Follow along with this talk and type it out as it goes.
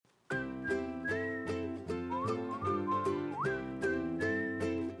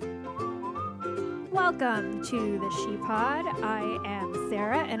Welcome to the She Pod. I am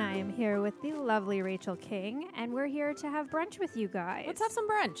Sarah, and I am here with the lovely Rachel King, and we're here to have brunch with you guys. Let's have some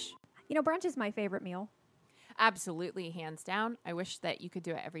brunch. You know, brunch is my favorite meal. Absolutely, hands down. I wish that you could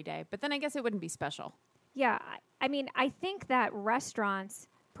do it every day, but then I guess it wouldn't be special. Yeah, I mean, I think that restaurants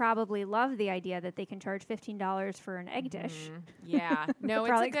probably love the idea that they can charge $15 for an egg dish. Yeah. No,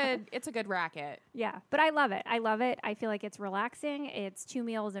 Probably it's a good racket. Yeah, but I love it. I love it. I feel like it's relaxing. It's 2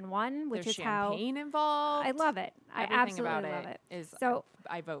 meals in one, which There's is how champagne involved. I love it. I Everything absolutely about love it it. is So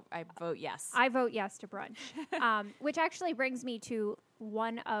I vote yes. I vote yes to brunch, which actually brings me to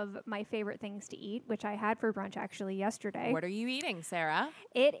one of my favorite things to eat, which I had for brunch actually yesterday. What are you eating, Sarah?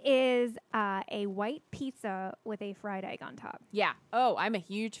 It is a white pizza with a fried egg on top. Yeah. Oh, I'm a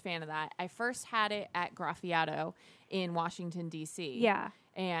huge fan of that. I first had it at Graffiato in Washington, D.C. Yeah.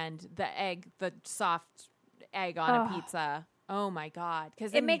 And the soft egg on a pizza. Oh my God.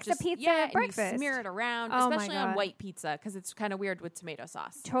 Because It makes the pizza and breakfast. you smear it around, Oh my especially on God. white pizza because it's kind of weird with tomato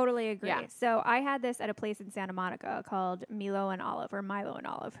sauce. Totally agree. Yeah. So I had this at a place in Santa Monica called Milo and Olive or Milo and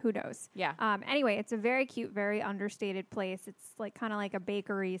Olive. Who knows? Yeah. Anyway, it's a very cute, very understated place. It's like kind of like a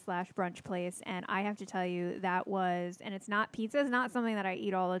bakery / brunch place. And I have to tell you and it's not, pizza is not something that I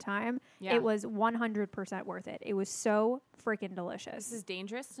eat all the time. Yeah. It was 100% worth it. It was so freaking delicious. This is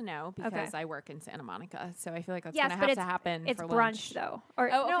dangerous to know because I work in Santa Monica, so I feel like that's Yes, going but to have to happen it's for brunch lunch. though. Or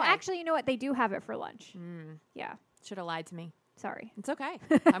Oh, no, okay. actually, you know what? They do have it for lunch. Yeah. Should have lied to me. Sorry. It's okay.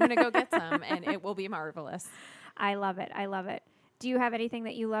 I'm going to go get some, and it will be marvelous. I love it. I love it. Do you have anything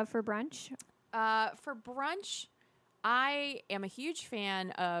that you love for brunch? For brunch, I am a huge fan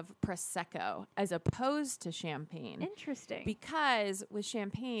of Prosecco as opposed to champagne. Interesting. Because with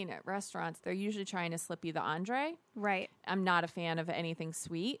champagne at restaurants, they're usually trying to slip you the Andre. Right. I'm not a fan of anything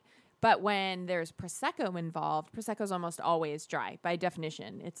sweet. But when there's Prosecco involved, Prosecco's almost always dry by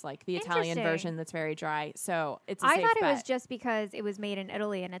definition. It's like the Italian Interesting. version that's very dry. So it's a I safe thought it bet. was just because it was made in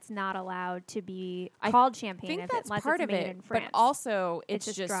Italy and it's not allowed to be I called champagne think that's unless part it's of made it, in France. but also It's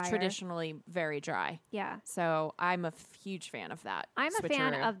it's just just drier. traditionally very dry. Yeah. So I'm a huge fan of that. I'm a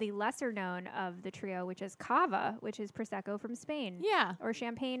fan switcheroo. of the lesser known of the trio, which is Cava, which is Prosecco from Spain. Yeah. Or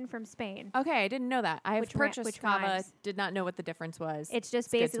champagne from Spain. Okay, I didn't know that. I have Which purchased Cava. rhymes. Did not know what the difference was. It's just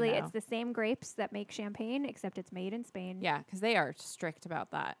good to basically, know. it's the same grapes that make champagne, except it's made in Spain. Yeah, because they are strict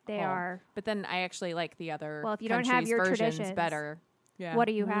about that. They whole- are. But then I actually like the other. Well, if you don't have countries' your versions traditions, better. Yeah. What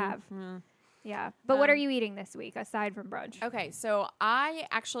do you have? Yeah. But what are you eating this week aside from brunch? Okay, so I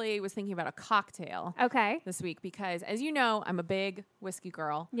actually was thinking about a cocktail Okay. this week because, as you know, I'm a big whiskey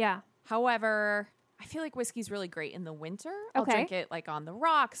girl. Yeah. However, I feel like whiskey's really great in the winter. I'll Okay. drink it like on the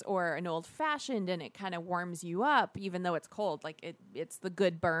rocks or an old fashioned, and it kind of warms you up, even though it's cold. Like it's the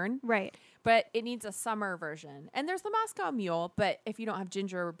good burn. Right. But it needs a summer version. And there's the Moscow Mule, but if you don't have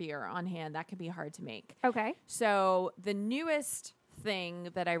ginger beer on hand, that can be hard to make. Okay. So the newest thing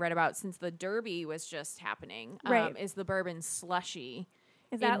that I read about since the Derby was just happening Right. is the bourbon slushy.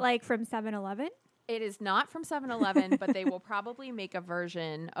 Is that like from 7-Eleven? It is not from 7-Eleven, but they will probably make a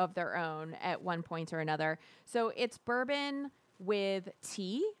version of their own at one point or another. So it's bourbon with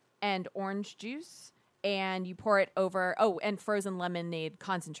tea and orange juice, and you pour it over, and frozen lemonade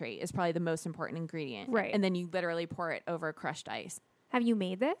concentrate is probably the most important ingredient. Right. And then you literally pour it over crushed ice. Have you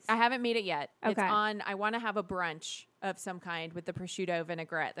made this? I haven't made it yet. It's Okay. I want to have a brunch of some kind with the prosciutto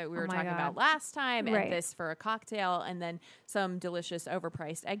vinaigrette that we were my talking God. about last time, Right. and this for a cocktail, and then some delicious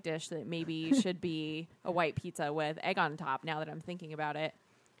overpriced egg dish that maybe should be a white pizza with egg on top now that I'm thinking about it,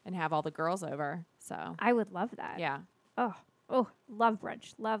 and have all the girls over. So, I would love that. yeah. Oh, love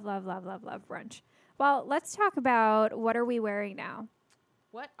brunch. Love brunch. Well, let's talk about what are we wearing now?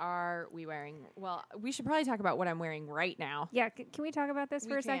 What are we wearing? Well, we should probably talk about what I'm wearing right now. Yeah, can we talk about this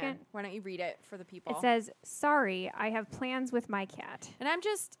for a second? Why don't you read it for the people? It says, "Sorry, I have plans with my cat." And I'm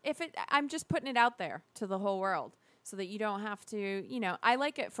just putting it out there to the whole world so that you don't have to, I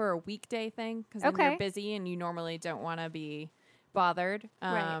like it for a weekday thing because then Okay. you're busy and you normally don't want to be bothered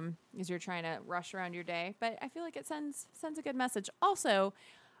Right. as you're trying to rush around your day. But I feel like it sends a good message. Also,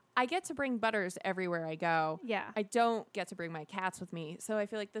 I get to bring Butters everywhere I go. Yeah. I don't get to bring my cats with me. So I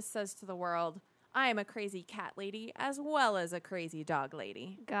feel like this says to the world, I am a crazy cat lady as well as a crazy dog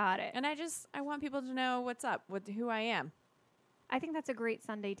lady. Got it. And I want people to know what's up with who I am. I think that's a great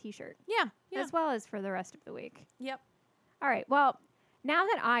Sunday t-shirt, Yeah. as well as for the rest of the week. Yep. All right. Well, now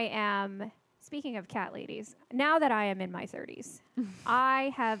that I am, speaking of cat ladies, now that I am in my 30s,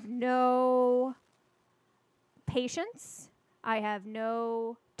 I have no patience. I have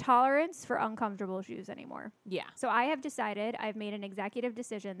no tolerance for uncomfortable shoes anymore. Yeah. So I have decided, I've made an executive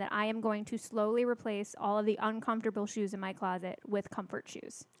decision that I am going to slowly replace all of the uncomfortable shoes in my closet with comfort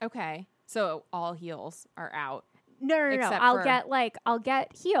shoes. Okay. So all heels are out. No. Except I'll for-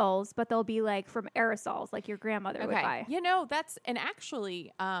 get heels, but they'll be like from aerosols, like your grandmother would Okay. buy. You know, and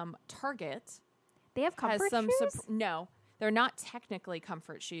actually, Target They have comfort has some shoes. no, they're not technically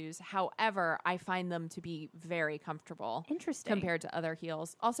comfort shoes. However, I find them to be very comfortable Interesting. compared to other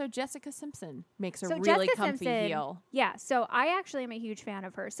heels. Also, Jessica Simpson makes a So really Jessica comfy Simpson, heel. Yeah. So I actually am a huge fan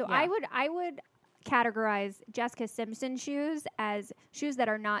of her. So Yeah. I would categorize Jessica Simpson shoes as shoes that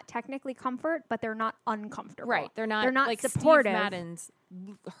are not technically comfort, but they're not uncomfortable. Right. They're not like Steve supportive. Madden's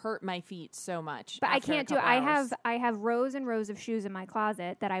hurt my feet so much. But I after a can't do. couple hours. I have rows and rows of shoes in my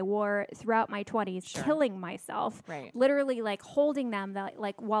closet that I wore throughout my 20s, Sure. killing myself. Right. Literally, like holding them,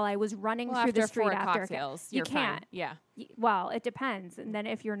 like while I was running Well, through the after street 4 after. cocktails, You you're can't. fine. Yeah. Well, it depends. And then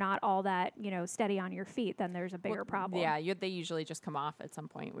if you're not all that, steady on your feet, then there's a bigger Well, problem. Yeah, they usually just come off at some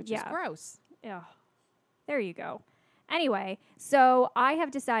point, which is Yeah. gross. Ugh. There you go. Anyway, so I have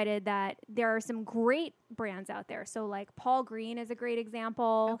decided that there are some great brands out there. So like Paul Green is a great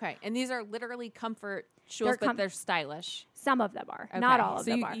example. Okay, and these are literally comfort shoes, They're but they're stylish. Some of them are. Okay. Not all of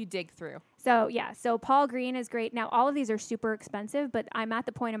so them you, are. you dig through. So yeah, so Paul Green is great. Now all of these are super expensive, but I'm at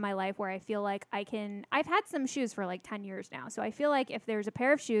the point in my life where I feel like I've had some shoes for like 10 years now. So I feel like if there's a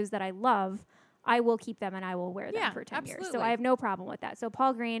pair of shoes that I love, I will keep them and I will wear them Yeah, for 10 years. So absolutely. I have no problem with that. So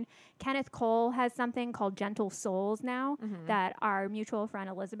Paul Green, Kenneth Cole has something called Gentle Soles now that our mutual friend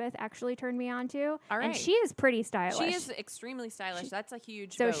Elizabeth actually turned me on to. All And right. she is pretty stylish. She is extremely stylish. That's a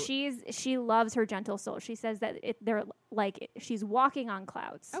huge So vote. she loves her Gentle Soles. She says that they're like she's walking on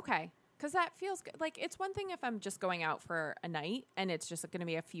clouds. Okay. Because that feels good. Like, it's one thing if I'm just going out for a night and it's just going to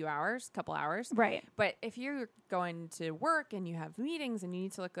be a few hours, couple hours. Right. But if you're going to work and you have meetings and you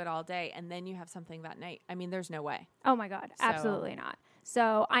need to look good all day and then you have something that night, I mean, there's no way. Oh my God, So- absolutely not.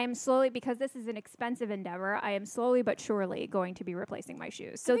 So I am slowly, because this is an expensive endeavor, I am slowly but surely going to be replacing my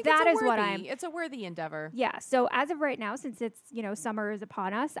shoes. So that is what I'm. It's a worthy endeavor. Yeah. So as of right now, since it's summer is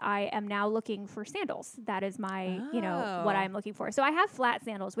upon us, I am now looking for sandals. That is my what Oh. I'm looking for. So I have flat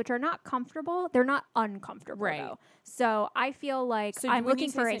sandals, which are not comfortable. They're not uncomfortable Right. though. So I feel like So I'm when looking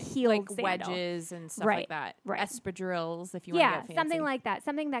you for say a heeled like sandal. wedges and stuff Right, like that. right. Espadrilles, if you Yeah, want to get fancy. something like that.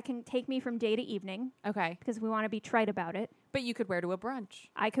 Something that can take me from day to evening Okay. because we want to be trite about it. But you could wear to a brunch.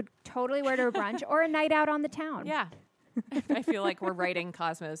 I could totally wear to a brunch or a night out on the town. Yeah. I feel like we're writing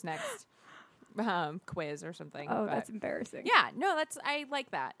Cosmo's next quiz or something. Oh, but- that's embarrassing. Yeah, no, I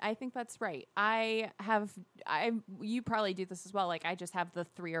like that. I think that's right. You probably do this as well. Like, I just have the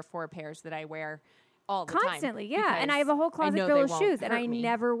 3 or 4 pairs that I wear all the time. Constantly, yeah. And I have a whole because I closet know full they of won't shoes and hurt I me.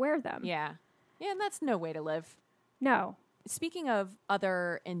 never wear them. Yeah. Yeah, and that's no way to live. No. Speaking of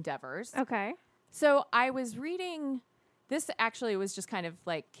other endeavors, Okay. so I was reading, this actually was just kind of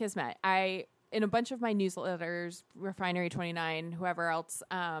like kismet. In a bunch of my newsletters, Refinery 29, whoever else,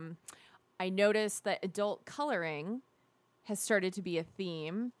 I noticed that adult coloring has started to be a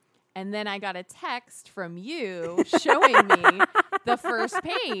theme. And then I got a text from you showing me the first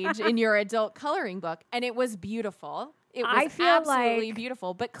page in your adult coloring book. And it was beautiful. It was I feel absolutely like-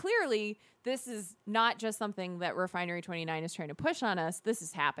 beautiful. But clearly, this is not just something that Refinery 29 is trying to push on us. This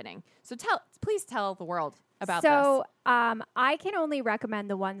is happening. So please tell the world about this. So I can only recommend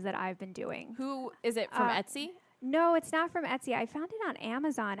the ones that I've been doing. Who is it from Etsy? No, it's not from Etsy. I found it on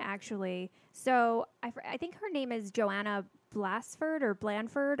Amazon, actually. So I think her name is Joanna Blasford or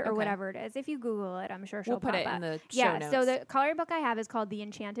Blanford or Okay. whatever it is. If you Google it, I'm sure she'll We'll put pop it up. in the show Yeah, notes. so the coloring book I have is called The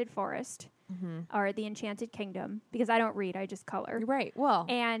Enchanted Forest or The Enchanted Kingdom because I don't read, I just color. Right. Well,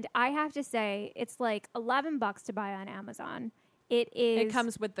 And I have to say, it's like $11 to buy on Amazon. It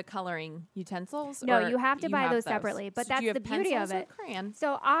comes with the coloring utensils. No, or you have to buy those those separately, but So do you that's the have beauty of pencils or it. Crayons.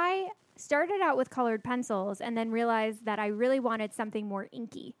 So I started out with colored pencils and then realized that I really wanted something more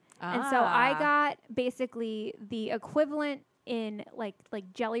inky. And so I Ah. got basically the equivalent in like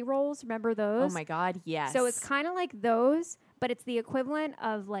jelly rolls. Remember Oh those? my God! Yes. So it's kind of like those, but it's the equivalent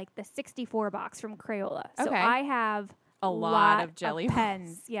of like the 64 box from Crayola. So Okay. I have A lot of jelly rolls.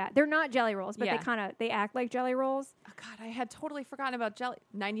 pens. Yeah, they're not jelly rolls, but Yeah. they act like jelly rolls. Oh God, I had totally forgotten about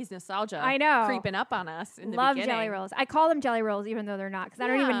 90s nostalgia. I know. Creeping up on us in the Love beginning. jelly rolls. I call them jelly rolls even though they're not because I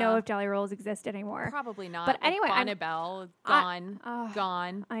don't even know Yeah. if jelly rolls exist anymore. Probably not. But anyway, I'm- Bonnabelle, I-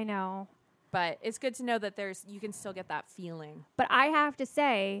 gone. I know. But it's good to know that you can still get that feeling. But I have to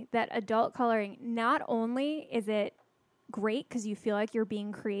say that adult coloring, not only is it great because you feel like you're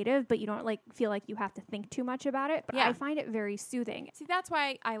being creative, but you don't feel like you have to think too much about it. But Yeah. I find it very soothing. See, that's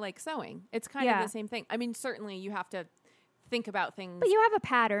why I like sewing. It's kind Yeah. of the same thing. I mean, certainly you have to think about things. But you have a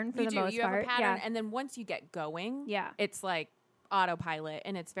pattern for You the do. most You part. have a pattern, Yeah. and then once you get going, Yeah. it's like autopilot,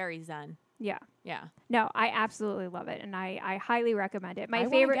 and it's very zen. Yeah. Yeah. No, I absolutely love it, and I highly recommend it. I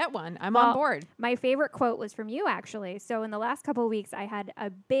wanna get one. I'm well, on board. My favorite quote was from you, actually. So in the last couple of weeks, I had a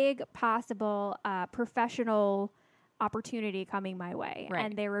big possible professional opportunity coming my way, Right.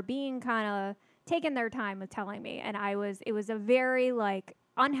 and they were being kind of taking their time with telling me, and it was a very like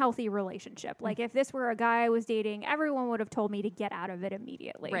unhealthy relationship. Like if this were a guy I was dating, everyone would have told me to get out of it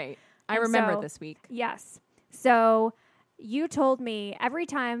immediately. Right. I And remember so- this week. Yes. So you told me every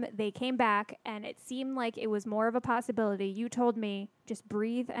time they came back and it seemed like it was more of a possibility, you told me just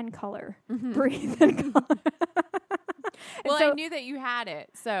breathe and color. Breathe and color. Well, so- I knew that you had it,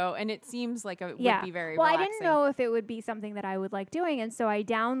 so and it seems like it Yeah. would be very well, relaxing. I didn't know if it would be something that I would like doing. And so I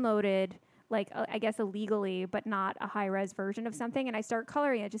downloaded, like, I guess illegally, but not a high res version of something. And I started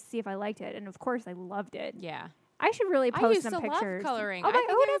coloring it just to see if I liked it. And of course, I loved it. Yeah. I should really I post used some to pictures. love coloring. Oh, I think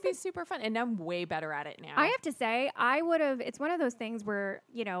who it would be doesn't? super fun, and I'm way better at it now. I have to say, I would have. It's one of those things where,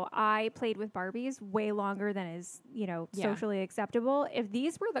 I played with Barbies way longer than is, Yeah. socially acceptable. If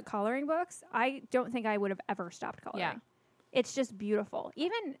these were the coloring books, I don't think I would have ever stopped coloring. Yeah. It's just beautiful.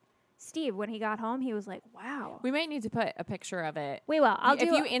 Even Steve, when he got home, he was like, wow. We might need to put a picture of it. We will. If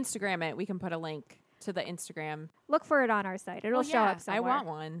you Instagram it, we can put a link to the Instagram. Look for it on our site. It'll Well, show yeah, up somewhere. I want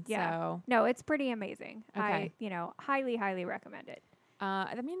one. Yeah. So, No, it's pretty amazing. Okay. I, highly, highly recommend it.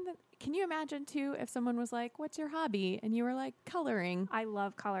 I mean, can you imagine too if someone was like, "What's your hobby?" and you were like, "Coloring." I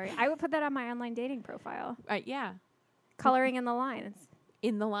love coloring. I would put that on my online dating profile. Yeah, Coloring in the lines.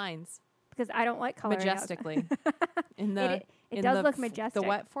 in the lines, Because I don't like coloring. majestically. in the It in does the look f- majestic. The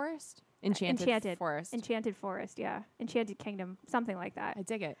what forest? Enchanted forest. Enchanted Forest, yeah. Enchanted Kingdom, something like that. I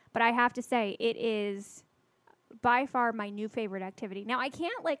dig it. But I have to say, it is by far my new favorite activity. Now, I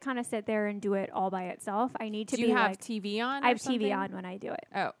can't kind of sit there and do it all by itself. I need to Do be you have like, TV on? I or have TV something? on when I do it.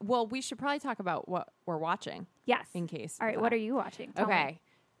 Oh, well, we should probably talk about what we're watching Yes. in case. All right, what are you watching? Tell me. Okay,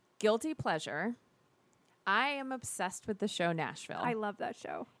 guilty pleasure. I am obsessed with the show Nashville. I love that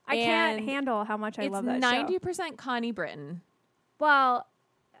show. I can't And handle how much I love that It's show. 90% Connie Britton. Well,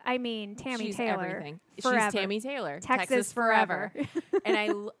 I mean, Tammy She's Taylor. everything. Forever. She's Tammy Taylor. Texas forever. And I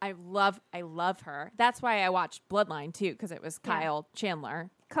love her. That's why I watched Bloodline too, because it was Yeah. Kyle Chandler,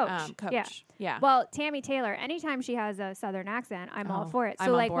 Coach. Coach. Yeah. Well, Tammy Taylor, anytime she has a Southern accent, I'm all Oh, for it. I'm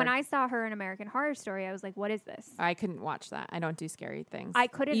So, on like, when board. I saw her in American Horror Story, I was like, what is this? I couldn't watch that. I don't do scary things. I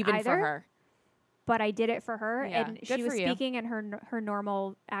couldn't even either. for her. But I did it for her, Yeah, and good she was for you. speaking in her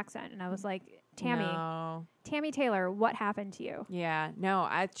normal accent, and I was like, Tammy, No. Tammy Taylor, what happened to you? Yeah. No.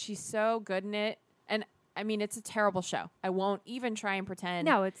 She's so good in it, and I mean, it's a terrible show. I won't even try and pretend.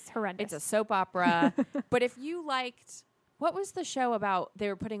 No, it's horrendous. It's a soap opera. But if you liked, what was the show about? They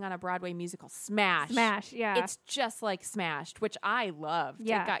were putting on a Broadway musical, Smash. Smash, yeah. It's just like Smashed, which I loved.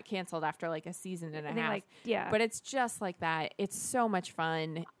 Yeah. It got canceled after like a season and a I think, half. yeah. But it's just like that. It's so much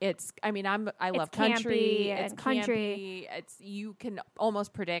fun. I love It's country. campy It's and country. campy. You can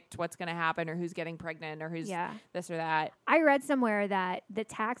almost predict what's going to happen or who's getting pregnant or who's Yeah. this or that. I read somewhere that the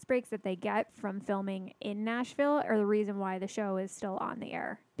tax breaks that they get from filming in Nashville are the reason why the show is still on the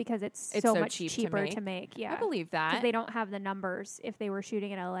air, because it's so much cheap to cheaper make. to make. Yeah. I believe Because that. they don't have the numbers. If they were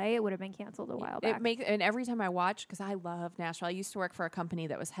shooting in LA, it would have been canceled a while back. And every time I watch, because I love Nashville, I used to work for a company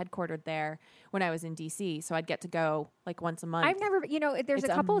that was headquartered there when I was in DC, so I'd get to go like once a month. I've never, there's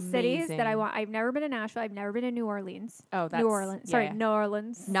It's a couple of cities that I amazing. want. I've never been to Nashville. I've never been to New Orleans. Oh, that's New Orleans. Sorry, yeah. New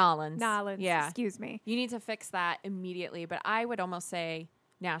Orleans. Nolans. Nolans. Yeah. Excuse me. You need to fix that immediately, but I would almost say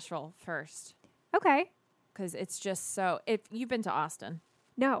Nashville first Okay. because it's just so. If you've been to Austin,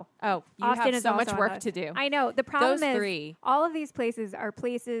 No. oh, you Austin have is so also much on work those. to do. I know. The problem Those is three. all of these places are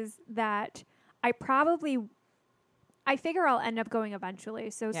places that I figure I'll end up going eventually.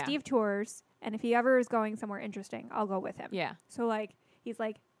 So Yeah. Steve tours, and if he ever is going somewhere interesting, I'll go with him. Yeah, So he's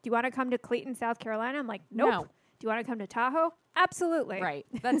like, do you want to come to Clayton, South Carolina? I'm like, nope. No. Do you want to come to Tahoe? Absolutely. right.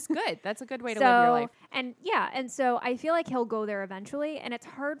 That's good. That's a good way to live your life. And so I feel like he'll go there eventually, and it's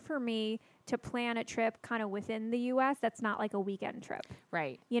hard for me to plan a trip kind of within the U.S. that's not like a weekend trip,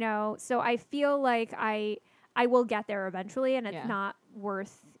 Right. So I feel like I will get there eventually, and it's Yeah. not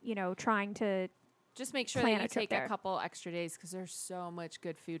worth trying to. Just make sure Plan that you a trip take there. a couple extra days because there's so much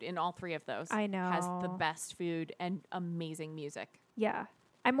good food in all three of those. I know. Has the best food and amazing music. Yeah,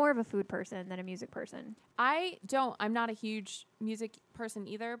 I'm more of a food person than a music person. I'm not a huge music person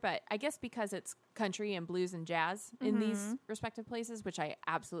either, but I guess because it's country and blues and jazz in these respective places, which I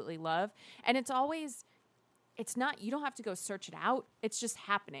absolutely love. And it's always, it's not, you don't have to go search it out. It's just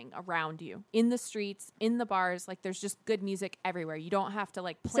happening around you in the streets, in the bars. Like there's just good music everywhere. You don't have to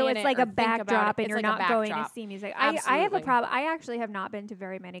like plan So it's like or a think about backdrop it. and It's you're like a not going to backdrop. see music. I have a Absolutely. problem. I actually have not been to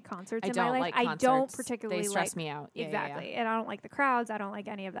very many concerts I in don't my life. like I concerts. don't particularly They stress me out. Yeah, exactly. And I don't like the crowds. I don't like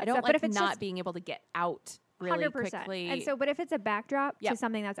any of that I don't stuff. like But if it's not just being able to get out really 100%. quickly. And so, but if it's a backdrop Yep. to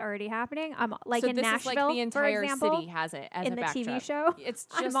something that's already happening, I'm like so in this Nashville, is like the entire for example, city has it as in a the backdrop. TV show. It's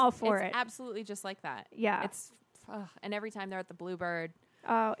I'm just, all for it's it. absolutely just like that. Yeah. It's and every time they're at the Bluebird,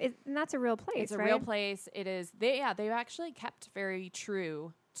 Oh, and that's a real place, it's a right? real place. It is. They've actually kept very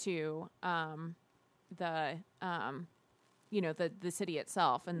true to the the city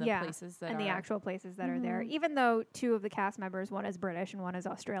itself and the places that and are the actual places that are there. Even though two of the cast members, one is British and one is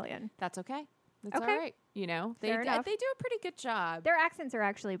Australian, That's okay. That's Okay. all right. You know, they Fair enough. they do a pretty good job. their accents are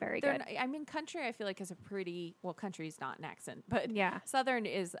actually very They're good. I mean, country I feel like is a pretty country's not an accent, but Yeah. Southern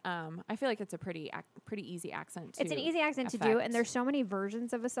is. I feel like it's a pretty easy accent. It's an to easy accent to do, affect. and there's so many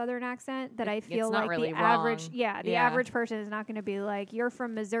versions of a Southern accent that I feel it's not like really the average, wrong. the average person is not going to be like, you're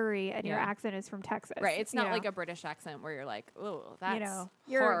from Missouri and your Yeah. accent is from Texas. Right. It's you not know? like a British accent where you're like, oh, that's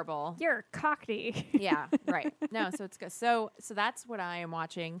you're- horrible. You're Cockney. Yeah, right. No, so it's good. So that's what I am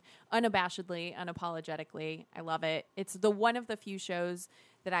watching unabashedly, unapologetically. I love it. It's one of the few shows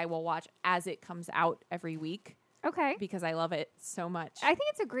that I will watch as it comes out every week Okay. because I love it so much. I think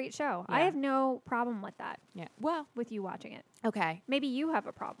it's a great show. I Yeah. have no problem with that, Yeah. Well, with you watching it. okay. Maybe you have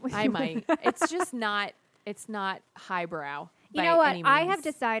a problem with I you. might. It's just not. It's not highbrow. You by know what? any I means. have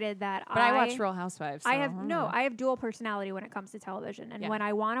decided that But I watch Real Housewives. I so, have no. I have dual personality when it comes to television, and Yeah. when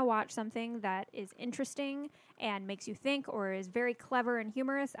I want to watch something that is interesting and makes you think, or is very clever and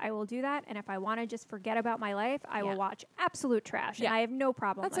humorous, I will do that. And if I want to just forget about my life, I Yeah. will watch absolute trash, Yeah. and I have no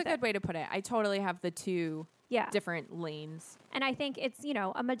problem. That's a with good it. way to put it. I totally have the two Yeah, different lanes. and I think it's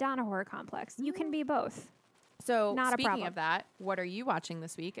a Madonna horror complex. You can be both. So Not a speaking problem. of that, what are you watching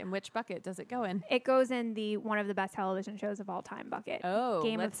this week, and which bucket does it go in? It goes in the one of the best television shows of all time bucket. Oh,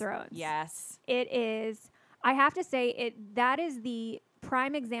 Game of Thrones. Yes. It is. I have to say that is the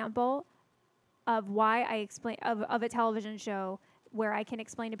prime example of why I explain of a television show where I can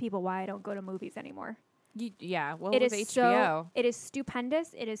explain to people why I don't go to movies anymore. Yeah. Well, It with is HBO. it is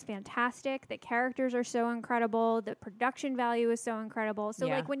stupendous. It is fantastic. The characters are so incredible. The production value is so incredible. So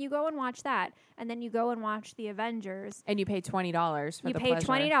Yeah. like when you go and watch that, and then you go and watch the Avengers, And you pay $20 for you the pay pleasure.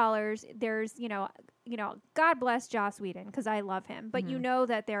 $20. There's God bless Joss Whedon because I love him, but Mm-hmm. you know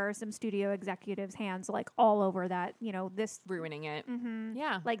that there are some studio executives' hands like all over that. This Ruining it. mhm,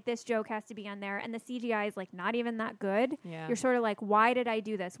 Yeah. like this joke has to be on there, and the CGI is like not even that good. Yeah. You're sort of like, why did I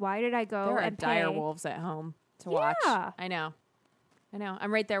do this? Why did I go There are and dire pay? wolves at home to watch. Yeah. I know.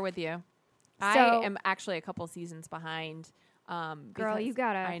 I'm right there with you. I So- am actually a couple seasons behind. Girl, because you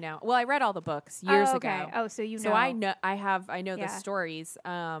gotta. I know. Well, I read all the books years Oh, okay. ago. Oh, so you know. So I know. I know Yeah. the stories.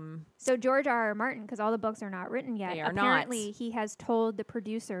 So George R.R. Martin, because all the books are not written yet. They are not. Apparently, he has told the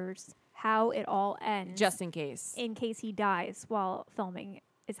producers how it all ends, Just in case. in case he dies while filming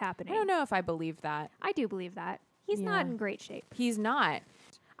is happening. I don't know if I believe that. I do believe that. He's not Yeah. in great shape. He's not.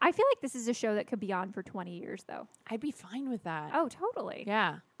 I feel like this is a show that could be on for 20 years, though. I'd be fine with that. Oh, totally.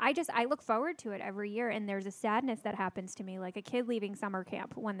 Yeah. I look forward to it every year, and there's a sadness that happens to me, like a kid leaving summer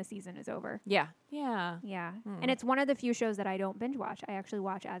camp when the season is over. Yeah. Yeah. Yeah. And it's one of the few shows that I don't binge watch. I actually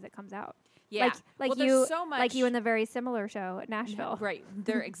watch as it comes out. Yeah. Like Well, you there's so much. like you in the very similar show at Nashville. Right.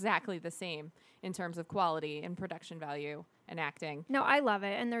 They're exactly the same in terms of quality and production value and acting. No, I love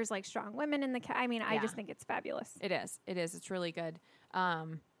it. And there's like strong women in the I mean, I Yeah. just think it's fabulous. It is. It is. It's really good.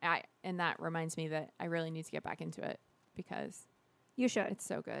 And that reminds me that I really need to get back into it because You should. it's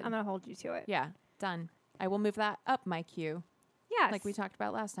so good. I'm going to hold you to it. Yeah. Done. I will move that up my queue. Yes. Like we talked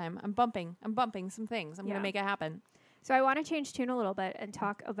about last time. I'm bumping some things. I'm Yeah. going to make it happen. So I want to change tune a little bit and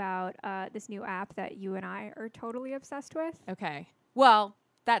talk about this new app that you and I are totally obsessed with. Okay. Well,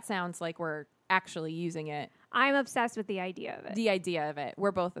 that sounds like we're actually using it. I'm obsessed with the idea of it. The idea of it.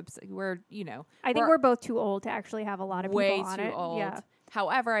 We're both, I think we're both too old to actually have a lot of people way on too it. old. Yeah.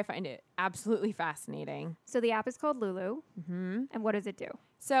 However, I find it absolutely fascinating. So the app is called Lulu. Mm-hmm. And what does it do?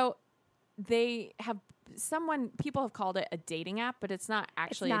 So they have people have called it a dating app, but it's not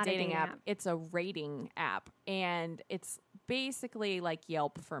actually not a dating app. It's a rating app. And it's basically like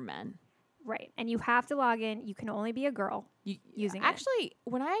Yelp for men. Right. And you have to log in. You can only be a girl. Using it. Actually,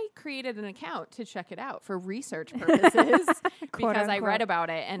 when I created an account to check it out for research purposes, because I read unquote. about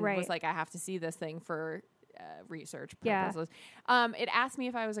it and Right. was like, I have to see this thing for research Yeah. purposes. It asked me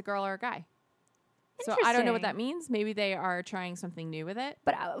if I was a girl or a guy. So I don't know what that Interesting. means. Maybe they are trying something new with it.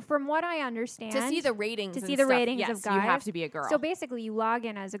 But from what I understand, To see the ratings, to and see the stuff, ratings yes, of guys, you have to be a girl. So basically, you log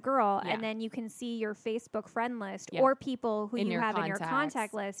in as a girl, Yeah. and then you can see your Facebook friend list Yeah. or people who In you your have in your contacts.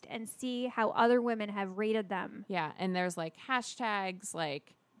 contact list, and see how other women have rated them. yeah, and there's like hashtags,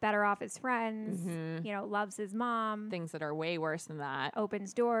 like Better off his friends, Mhm. loves his mom, things that are way worse than that.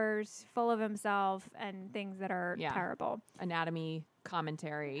 opens doors, full of himself, and things that are Yeah. terrible. Anatomy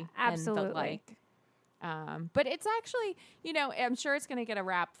commentary, Absolutely. And the like. But it's actually, I'm sure it's going to get a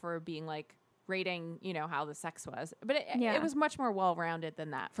rap for being like rating, how the sex was. But Yeah. it was much more well-rounded than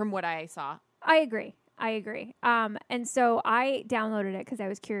that, from what I saw. I agree. And so I downloaded it because I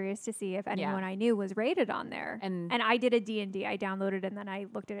was curious to see if anyone I knew was rated on there. And I did a D&D. I downloaded it and then I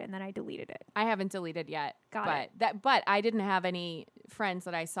looked at it and then I deleted it. I haven't deleted yet. Got but I didn't have any friends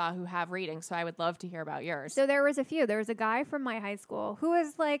that I saw who have ratings, so I would love to hear about yours. So there was a few. There was a guy from my high school who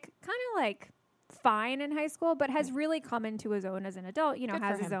was like kind of like fine in high school, but has really come into his own as an adult, Good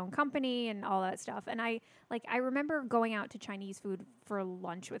has for his him. own company and all that stuff. And I remember going out to Chinese food for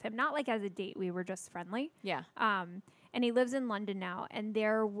lunch with him, not like as a date. We were just friendly. Yeah. And he lives in London now, and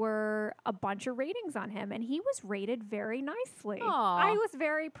there were a bunch of ratings on him, and he was rated very nicely. Aw. I was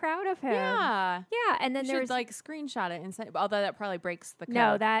very proud of him. Yeah. Yeah, and then You there's should like screenshot it and send, although that probably breaks the code.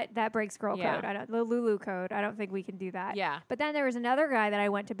 no, that breaks girl Yeah. code. The Lulu code. I don't think we can do that. Yeah. But then there was another guy that I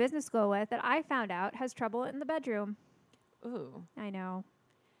went to business school with that I found out has trouble in the bedroom. Ooh. I know.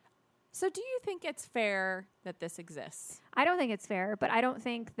 So do you think it's fair that this exists? I don't think it's fair, but I don't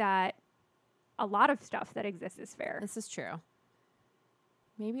think that a lot of stuff that exists is fair. This is true.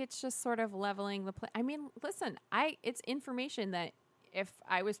 Maybe it's just sort of leveling the play. I mean, listen, it's information that if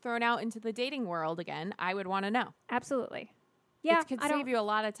I was thrown out into the dating world again, I would want to know. Absolutely. Yeah, It could save you a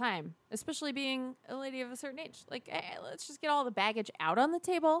lot of time, especially being a lady of a certain age. Like, let's just get all the baggage out on the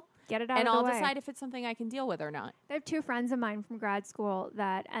table, Get it out and of the I'll way. decide if it's something I can deal with or not. I have two friends of mine from grad school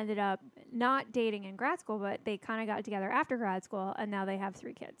that ended up not dating in grad school, but they kind of got together after grad school, and now they have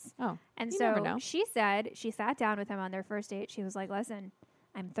 3 kids. Oh, And you so never know. she said she sat down with him on their first date. She was like, listen,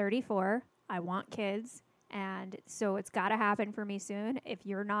 I'm 34. I want kids. And so it's got to happen for me soon. If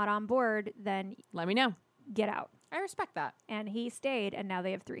you're not on board, then Let me know. get out. I respect that. And he stayed, and now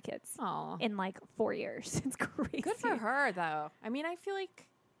they have 3 kids Aw. in like 4 years. It's crazy. Good for her, though. I mean, I feel like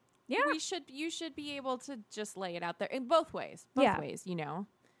Yeah. you should be able to just lay it out there in both ways. Yeah.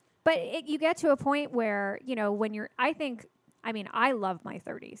 But you get to a point where, when you're, I love my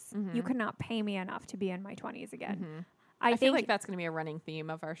 30s. Mhm. You could not pay me enough to be in my 20s again. Mhm. I I feel think like that's going to be a running theme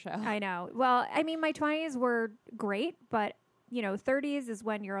of our show. I know. Well, I mean, my 20s were great, but 30s is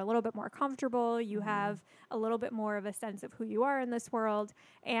when you're a little bit more comfortable. You Mhm. have a little bit more of a sense of who you are in this world,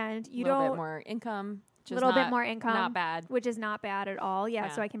 and you a little don't bit more income. a little bit more income, Not bad. which is not bad at all. Yeah,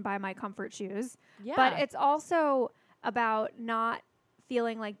 Yeah. so I can buy my comfort shoes. Yeah. But it's also about not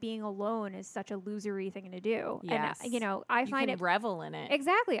feeling like being alone is such a losery thing to do. Yes. And I you find can it revel in it.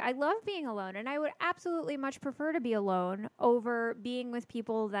 exactly. I love being alone, and I would absolutely much prefer to be alone over being with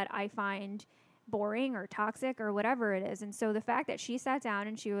people that I find boring or toxic or whatever it is. And so the fact that she sat down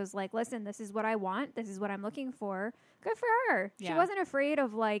and she was like, listen, this is what I want. This is what I'm looking for. Good for her. She Yeah. wasn't afraid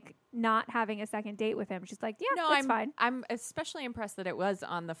of like not having a second date with him. She's like, yeah, that's fine. I'm especially impressed that it was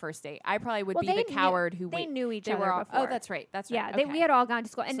on the first date. I probably would Well, be they the coward who They wait. knew each They other were all. before. Oh, that's right. That's Yeah, right. we Okay. had all gone to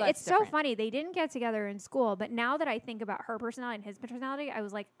school. And So it's that's so different. funny. They didn't get together in school, but now that I think about her personality and his personality, I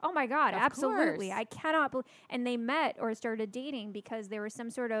was like, oh my God, Of absolutely. course. I cannot believe. And they met or started dating because there was some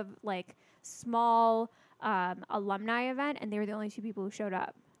sort of like small alumni event, and they were the only 2 people who showed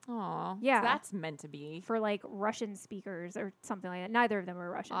up Aw. Yeah. That's meant to be. for like Russian speakers or something like that. Neither of them were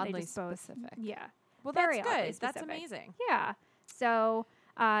Russian. Oddly they just both, specific. yeah. Well, very that's oddly good. That's specific. amazing. Yeah. So,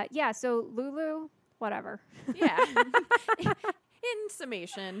 so Lulu, whatever. Yeah. In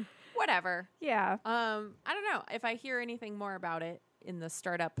summation, whatever. Yeah. I don't know if I hear anything more about it in the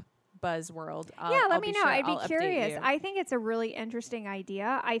startup buzz world. Let me know. I'd I'll be update curious. you. I think it's a really interesting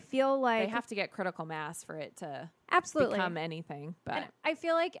idea. I feel like They have to get critical mass for it to absolutely. become anything. But And I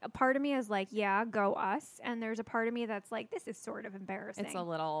feel like a part of me is like, yeah, go us. And there's a part of me that's like, this is sort of embarrassing. it's a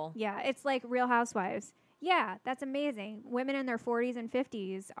little. Yeah, it's like Real Housewives. Yeah, that's amazing. Women in their 40s and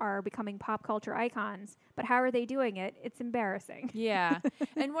 50s are becoming pop culture icons, but how are they doing it? It's embarrassing. Yeah.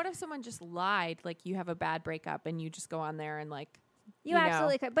 And what if someone just lied? Like you have a bad breakup and you just go on there and like, You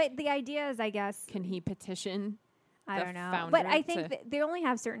absolutely could. But the idea is, I guess, can he petition? I the don't know. founder But I to- think that they only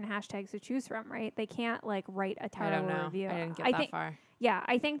have certain hashtags to choose from, right? They can't like write a I terrible don't know. review. I didn't get that think, far. Yeah,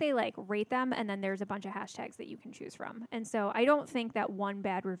 I think they like rate them, and then there's a bunch of hashtags that you can choose from. And so I don't think that one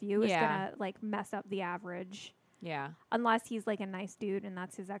bad review is Yeah. gonna like mess up the average. Yeah. Unless he's like a nice dude and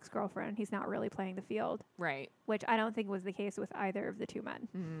that's his ex-girlfriend. He's not really playing the field, Right. which I don't think was the case with either of the two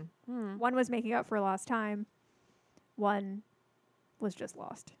men. Mm. One was making up for lost time. One was just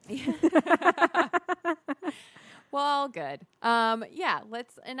lost. Well, good. Yeah,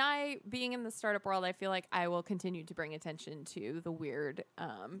 and I, being in the startup world, I feel like I will continue to bring attention to the weird.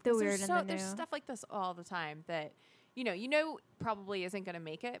 The weird and the there's new. stuff like this all the time that, you know, probably isn't going to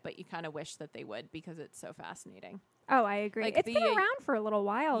make it, but you kind of wish that they would because it's so fascinating. Oh, I agree. Like It's been around for a little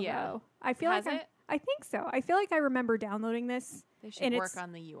while, Yeah. though. I feel Has like it? I think so. I feel like I remember downloading this. They should And work it's-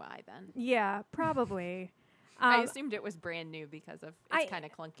 on the UI then. Yeah, probably. I assumed it was brand new because of it's kind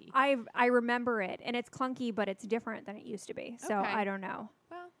of clunky. I remember it, and it's clunky, but it's different than it used to be. So Okay. I don't know.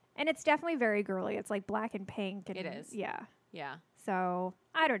 Well, And it's definitely very girly. It's like black and pink. And It is. Yeah. yeah. So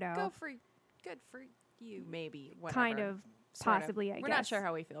I don't know. Good for you, maybe. Whatever. Kind of, Sort of. possibly, I We're guess. not sure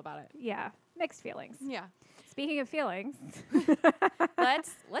how we feel about it. Yeah. Mixed feelings. Yeah. Speaking of feelings,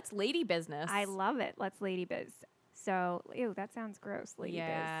 Let's lady business. I love it. Let's lady biz. So, ew, that sounds gross. Lady biz.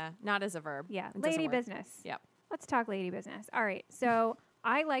 Yeah, not as a verb. Yeah. It doesn't Lady work. business. Yep. Let's talk lady business. All right. So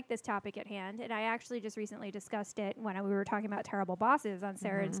I like this topic at hand, and I actually just recently discussed it when we were talking about terrible bosses on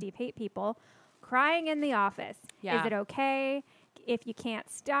Sarah and Steve Hate People. Crying in the office. Yeah. Is it okay? If you can't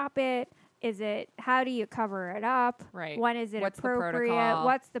stop it, how do you cover it up? Right. When is it What's the appropriate? protocol?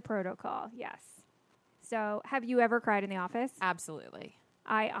 What's the protocol? Yes. So have you ever cried in the office? Absolutely.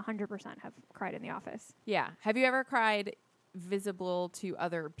 I 100% have cried in the office. Yeah. Have you ever cried visible to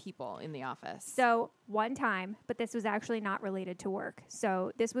other people in the office? So one time, but this was actually not related to work.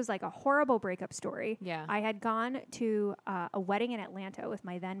 So this was like a horrible breakup story. Yeah. I had gone to a wedding in Atlanta with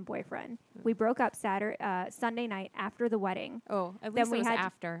my then boyfriend. We broke up Sunday night after the wedding. Oh, at Then least we it was had-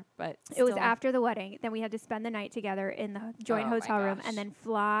 after, but It was still. after the wedding. Then we had to spend the night together in the joint Oh my hotel room gosh. and then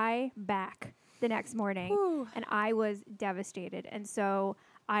fly back the next morning. Whew. And I was devastated. And so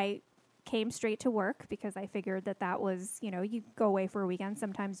I came straight to work because I figured that was, you go away for a weekend.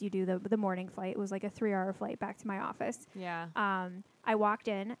 Sometimes you do the morning flight. It was like a 3-hour flight back to my office. Yeah. I walked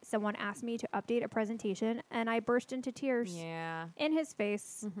in. Someone asked me to update a presentation, and I burst into tears Yeah. in his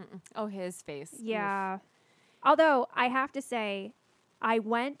face. Oh, his face. Yeah. Although I have to say, I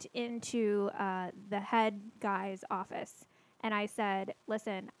went into the head guy's office and I said,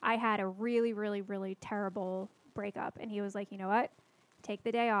 listen, I had a really, really, really terrible breakup. And he was like, you know what? Take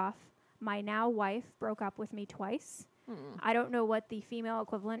the day off. My now wife broke up with me twice. I don't know what the female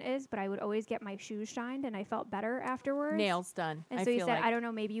equivalent is, but I would always get my shoes shined and I felt better afterwards. Nails done. And I so he feel said, like. I don't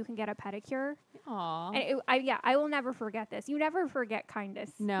know, maybe you can get a pedicure. Aw. And I will never forget this. You never forget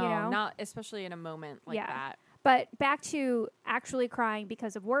kindness. No, you know? not especially in a moment like Yeah. that. But back to actually crying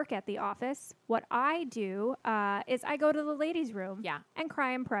because of work at the office, what I do is I go to the ladies' room Yeah. and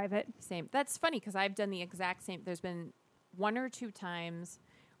cry in private. Same. That's funny because I've done the exact same. There's been 1 or 2 times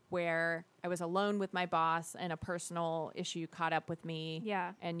where I was alone with my boss and a personal issue caught up with me.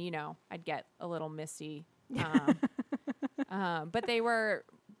 Yeah. And, I'd get a little misty. But they were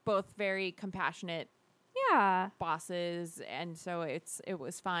both very compassionate Yeah. bosses. And so it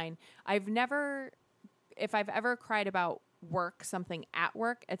was fine. If I've ever cried about work, something at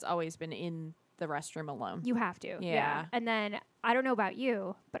work, it's always been in the restroom alone. You have to. Yeah. And then I don't know about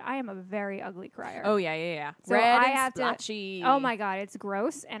you, but I am a very ugly crier. Oh, yeah. So Red I and have to- splotchy. Oh my God, it's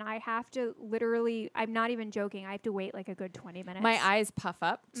gross. And I have to literally, I'm not even joking, I have to wait like a good 20 minutes. My eyes puff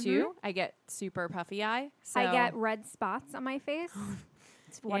up too. I get super puffy eye. So I get red spots on my face.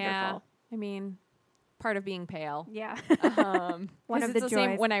 It's wonderful. Yeah, I mean, part of being pale. Yeah. One of it's the the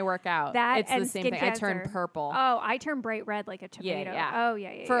same joys. when I work out. That it's and the same skin thing. I turn cancer. purple Oh, I turn bright red like a tomato. yeah. Oh,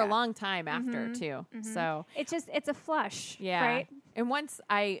 yeah. for yeah. a long time after too. So It's a flush. yeah. Right? And once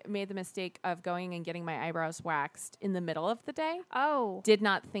I made the mistake of going and getting my eyebrows waxed in the middle of the day. Oh. Did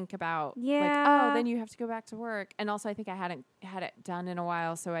not think about like, Yeah. oh, then you have to go back to work. And also I think I hadn't had it done in a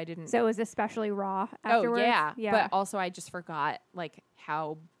while, so I didn't. So it was especially raw afterwards? Oh yeah. Yeah. But also I just forgot like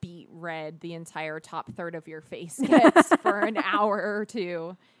how beet red the entire top third of your face gets for an hour or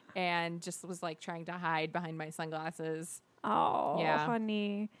two, and just was like trying to hide behind my sunglasses. oh, Yeah.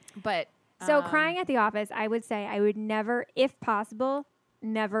 honey. But So crying at the office, I would say I would never, if possible,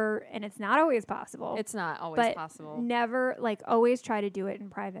 never, and it's not always possible. it's not always but possible never, like, always try to do it in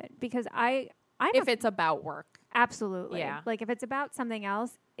private because I'm if it's about work. absolutely. Yeah. Like if it's about something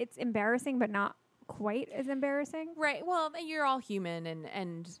else, it's embarrassing, but not quite as embarrassing. Right. Well, you're all human,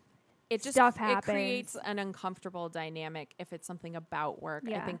 and it just stuff it happens. creates an uncomfortable dynamic if it's something about work.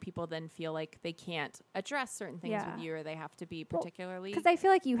 I Yeah. think people then feel like they can't address certain things Yeah. with you, or they have to be Well, particularly Because I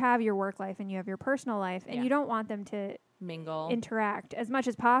feel like you have your work life and you have your personal life, and Yeah. you don't want them to mingle. interact as much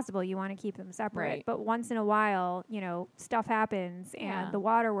as possible. You want to keep them separate. Right. But once in a while, stuff happens Yeah. and the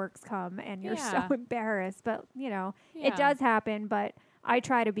waterworks come and you're Yeah. so embarrassed. But, Yeah. it does happen. But I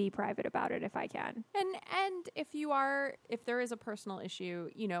try to be private about it if I can. And if there is a personal issue,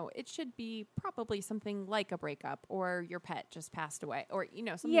 it should be probably something like a breakup, or your pet just passed away, or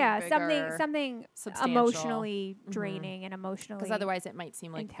something bigger, something substantial. emotionally draining and emotionally Because otherwise it might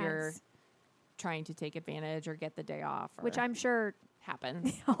seem like you're intense, trying to take advantage or get the day off, or which I'm sure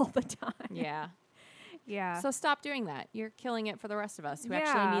happens. all the time. Yeah. Yeah. So stop doing that. You're killing it for the rest of us who Yeah.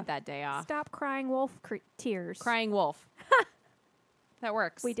 actually need that day off. Stop crying wolf tears. Crying wolf. That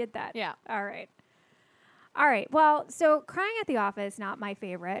works. We did that. Yeah. All right. All right. Well, so crying at the office, not my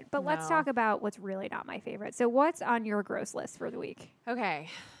favorite, but let's No. talk about what's really not my favorite. So what's on your gross list for the week? Okay.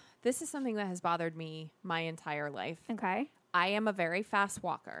 This is something that has bothered me my entire life. Okay. I am a very fast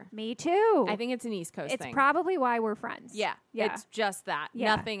walker. Me too. I think it's an East Coast it's thing. probably why we're friends. Yeah. Yeah. It's just that.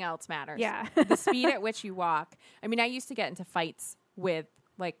 Yeah. Nothing else matters. Yeah. The speed at which you walk. I mean, I used to get into fights with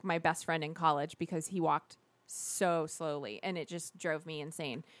like my best friend in college because he walked so slowly, and it just drove me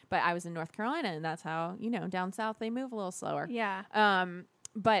insane. But I was in North Carolina, and that's how, down south they move a little slower. Yeah.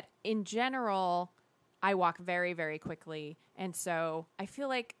 But in general, I walk very, very quickly. And so I feel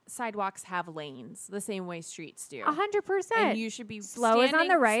like sidewalks have lanes the same way streets do. 100%. And you should be Slow is on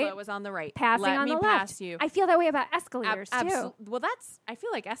the right, Slow is on the right. Passing Let on me the pass left. you. I feel that way about escalators too. Well, I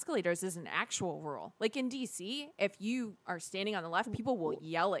feel like escalators is an actual rule. Like in DC, if you are standing on the left, people will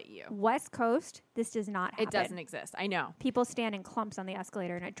yell at you. West Coast, this does not happen. It doesn't exist. I know. People stand in clumps on the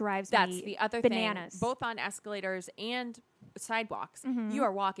escalator, and it drives That's me the other bananas. thing. Both on escalators and sidewalks, Mm-hmm. you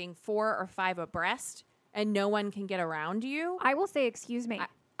are walking 4 or 5 abreast, and no one can get around you. I will say, excuse me.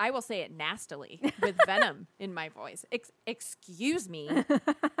 I will say it nastily with venom in my voice. Excuse me.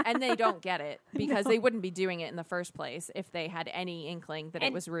 And they don't get it because they wouldn't be doing it in the first place if they had any inkling that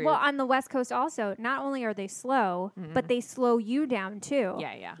it was rude. Well, on the West Coast also, not only are they slow, but they slow you down too.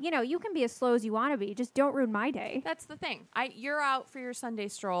 Yeah. You can be as slow as you want to be. Just don't ruin my day. That's the thing. You're out for your Sunday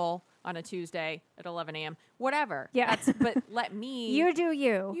stroll on a Tuesday at 11 a.m. Whatever. Yeah. But let me. You do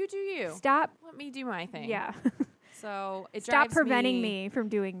you. You do you. Stop. Let me do my thing. Yeah. So it Stop drives preventing me from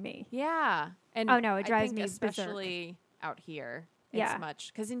doing me. Yeah. And Oh, no, it I drives think me especially out here. Yeah. It's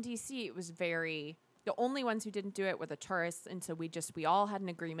much because in DC it was very. The only ones who didn't do it were the tourists, and so we all had an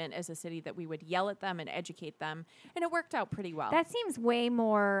agreement as a city that we would yell at them and educate them, and it worked out pretty well. That seems way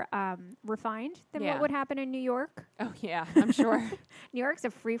more refined than Yeah. what would happen in New York. Oh yeah, I'm sure. New York's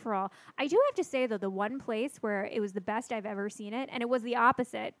a free for all. I do have to say though, the one place where it was the best I've ever seen it, and it was the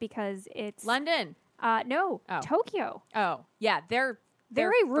opposite because it's London. No, Oh. Tokyo. Oh yeah, they're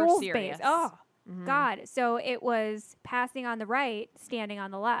Very rules serious. based. Oh God! So it was passing on the right, standing on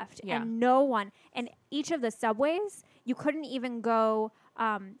the left, Yeah. and no one. And each of the subways, you couldn't even go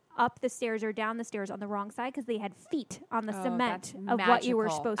up the stairs or down the stairs on the wrong side because they had feet on the Oh, cement that's of what you were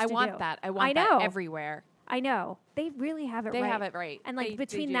magical. supposed I to do. want that. I want I that know. everywhere. I know. They really have it They right. have it right. And like They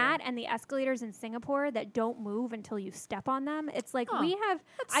between do. that and the escalators in Singapore that don't move until you step on them, it's like Huh. we have.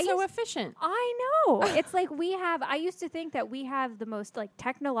 That's so efficient. I know. It's like we have. I used to think that we have the most like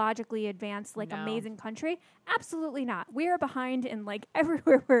technologically advanced, like No. amazing country. Absolutely not. We are behind in like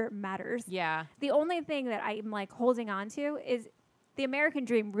everywhere where it matters. Yeah, The only thing that I'm like holding on to is the American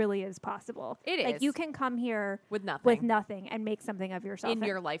dream really is possible. It Like is. you can come here with nothing with nothing and make something of yourself. in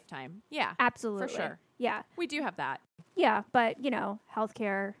your lifetime. Yeah, Absolutely. sure. Yeah. we do have that. Yeah, but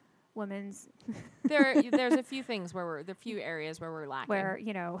healthcare, women's, There's a few things there are a few areas where we're lacking. where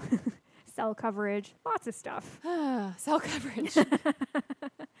cell coverage, lots of stuff. Cell coverage,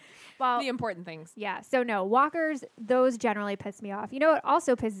 Well, the important things. yeah. So no, walkers, those generally piss me off. You know what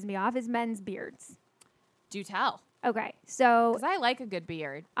also pisses me off is men's beards. Do tell, Okay, so because I like a good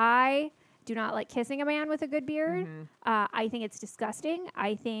beard. I do not like kissing a man with a good beard. Mhm. I think it's disgusting.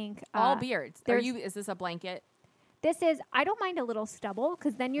 I think All beards. there's- Is this a blanket? this is. I don't mind a little stubble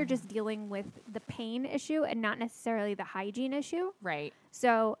because then you're just dealing with the pain issue and not necessarily the hygiene issue. Right.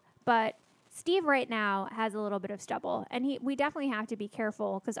 So, but Steve right now has a little bit of stubble, and we definitely have to be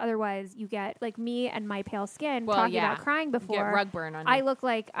careful because otherwise you get like me and my pale skin Well, talking yeah. about crying Get before. rug burn on I you. look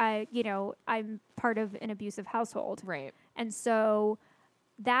like I'm part of an abusive household, Right. and so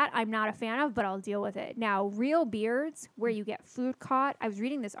that I'm not a fan of, but I'll deal with it. Now, real beards where you get food caught. I was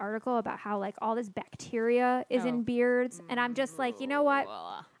reading this article about how like all this bacteria is Oh. in beards, and I'm just like, you know what?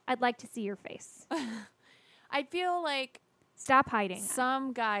 Ugh. I'd like to see your face. I feel like Stop hiding.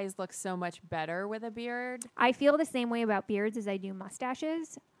 Some guys look so much better with a beard. I feel the same way about beards as I do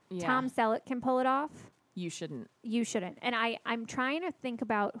mustaches. Yeah. Tom Selleck can pull it off. You shouldn't. You shouldn't. And I'm trying to think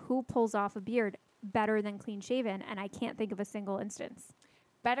about who pulls off a beard better than clean shaven, and I can't think of a single instance.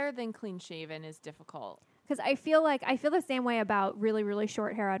 Better than clean shaven is difficult. Because I feel the same way about really, really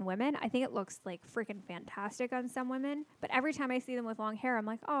short hair on women. I think it looks like freaking fantastic on some women. But every time I see them with long hair, I'm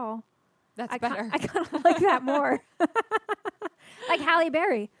like, oh, That's I better. I kind of like that more. Like Halle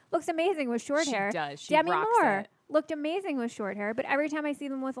Berry looks amazing with short She hair. does. She Demi rocks Moore it. looked amazing with short hair. But every time I see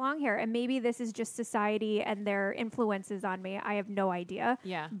them with long hair, and maybe this is just society and their influences on me, I have no idea.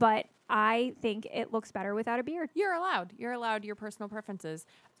 Yeah. But I think it looks better without a beard. You're allowed. You're allowed your personal preferences.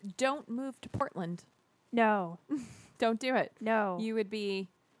 Don't move to Portland. No, Don't do it. no. You would be,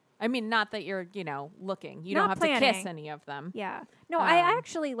 I mean, not that you're, looking. You Not don't have to kiss planning. any of them. Yeah. No, I Um,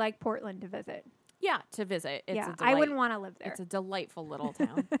 actually like Portland to visit. Yeah, to visit. It's Yeah, a I wouldn't delight. want to live there. It's a delightful little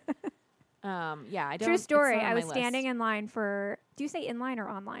town. Yeah, I don't. True story. It's not on I was my standing list. in line for. Do you say in line or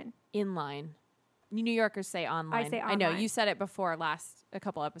online? in line. New Yorkers say online. say I know online. you said it before a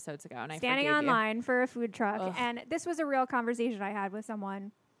couple episodes ago, and Standing I forgave you. online for a food truck, Ugh. and this was a real conversation I had with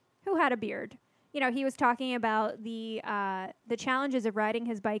someone who had a beard. He was talking about the challenges of riding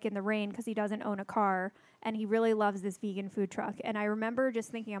his bike in the rain because he doesn't own a car, and he really loves this vegan food truck. And I remember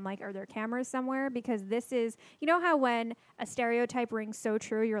just thinking, I'm like, are there cameras somewhere? Because this is, how when a stereotype rings so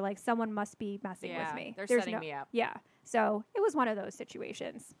true, you're like, someone must be messing with me. They're There's setting me up. Yeah. So it was one of those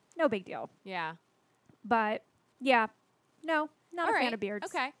situations. No big deal. Yeah. But yeah, no, not All a fan right. of beards.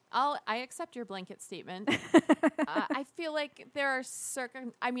 Okay. I accept your blanket statement. I feel like there are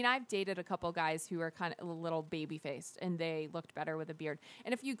I've dated a couple guys who are kind of a little baby faced and they looked better with a beard.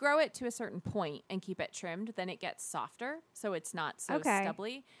 And if you grow it to a certain point and keep it trimmed, then it gets softer. So it's not so Okay.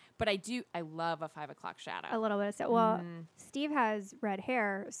 stubbly. But I love a 5 o'clock shadow. A little bit of stuff. Well, Steve has red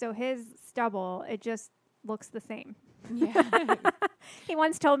hair, so his stubble, it just looks the same. Yeah. He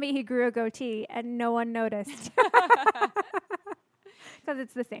once told me he grew a goatee and no one noticed. Because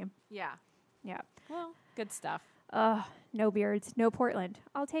it's the same. Yeah. Yeah. Well, good stuff. No beards, no Portland.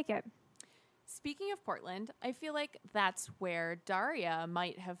 I'll take it. Speaking of Portland, I feel like that's where Daria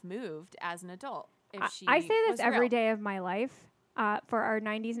might have moved as an adult. If she I say this was every real. day of my life for our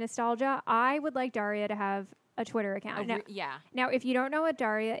 90s nostalgia. I would like Daria to have a Twitter account. Yeah. Now, if you don't know what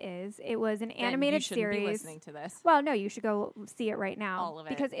Daria is, it was an Then animated you shouldn't series. be listening to this. Well, no, you should go see it right now. All of it.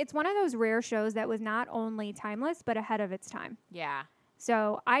 Because it's one of those rare shows that was not only timeless, but ahead of its time. Yeah.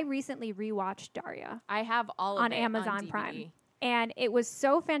 So I recently rewatched Daria I have all of on it Amazon DVD. Prime. And it was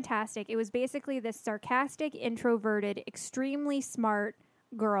so fantastic. It was basically this sarcastic, introverted, extremely smart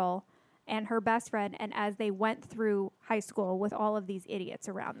girl and her best friend, and as they went through high school with all of these idiots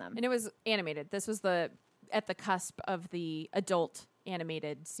around them. And it was animated. This was at the cusp of the adult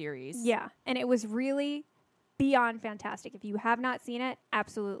animated series. Yeah, and it was really beyond fantastic. If you have not seen it,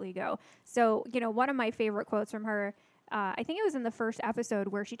 absolutely go. So, one of my favorite quotes from her, I think it was in the first episode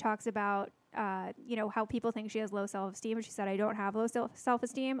where she talks about, how people think she has low self-esteem. And she said, I don't have low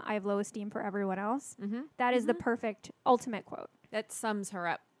self-esteem. I have low esteem for everyone else. Mm-hmm. That is the perfect ultimate quote. That sums her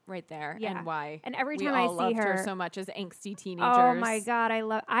up right there. Yeah. And why. And every we time all I see loved her her so much as angsty teenagers. Oh my God, I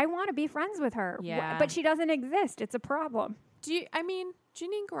want to be friends with her. Yeah. But she doesn't exist. It's a problem. Janine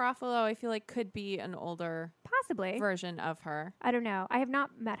Garofalo, I feel like could be an older Possibly. version of her. I don't know. I have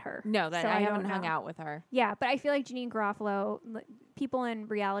not met her. No, that so I don't haven't hung know. out with her. Yeah, but I feel like Janine Garofalo, people in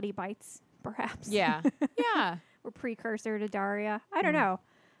Reality Bites, perhaps. Yeah. Yeah. Were precursor to Daria. I don't Mm. know.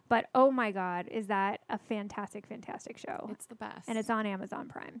 But oh my God, is that a fantastic, fantastic show. It's the best. And it's on Amazon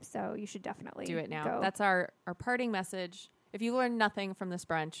Prime, so you should definitely do it now. go. That's our parting message. If you learn nothing from this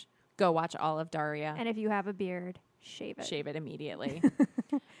brunch, go watch all of Daria. And if you have a beard, shave it. Shave it immediately.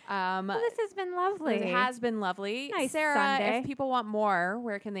 Well, this has been lovely. It has been lovely. Nice Sarah, Sunday. if people want more,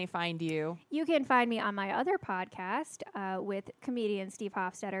 where can they find you? You can find me on my other podcast with comedian Steve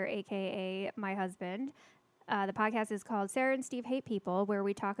Hofstetter, a.k.a. my husband. The podcast is called Sarah and Steve Hate People, where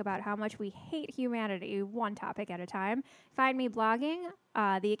we talk about how much we hate humanity, one topic at a time. Find me blogging,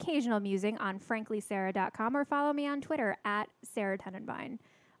 the occasional musing on franklysarah.com, or follow me on Twitter at Sarah Tenenbein.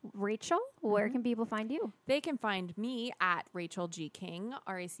 Rachel, where can people find you? They can find me at Rachel G. King,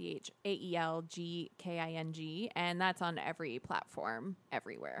 RACHAELGKING, and that's on every platform,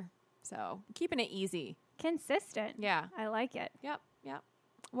 everywhere. So keeping it easy. Consistent. Yeah. I like it. Yep.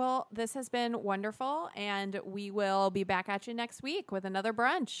 Well, this has been wonderful, and we will be back at you next week with another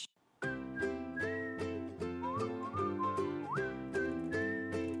brunch.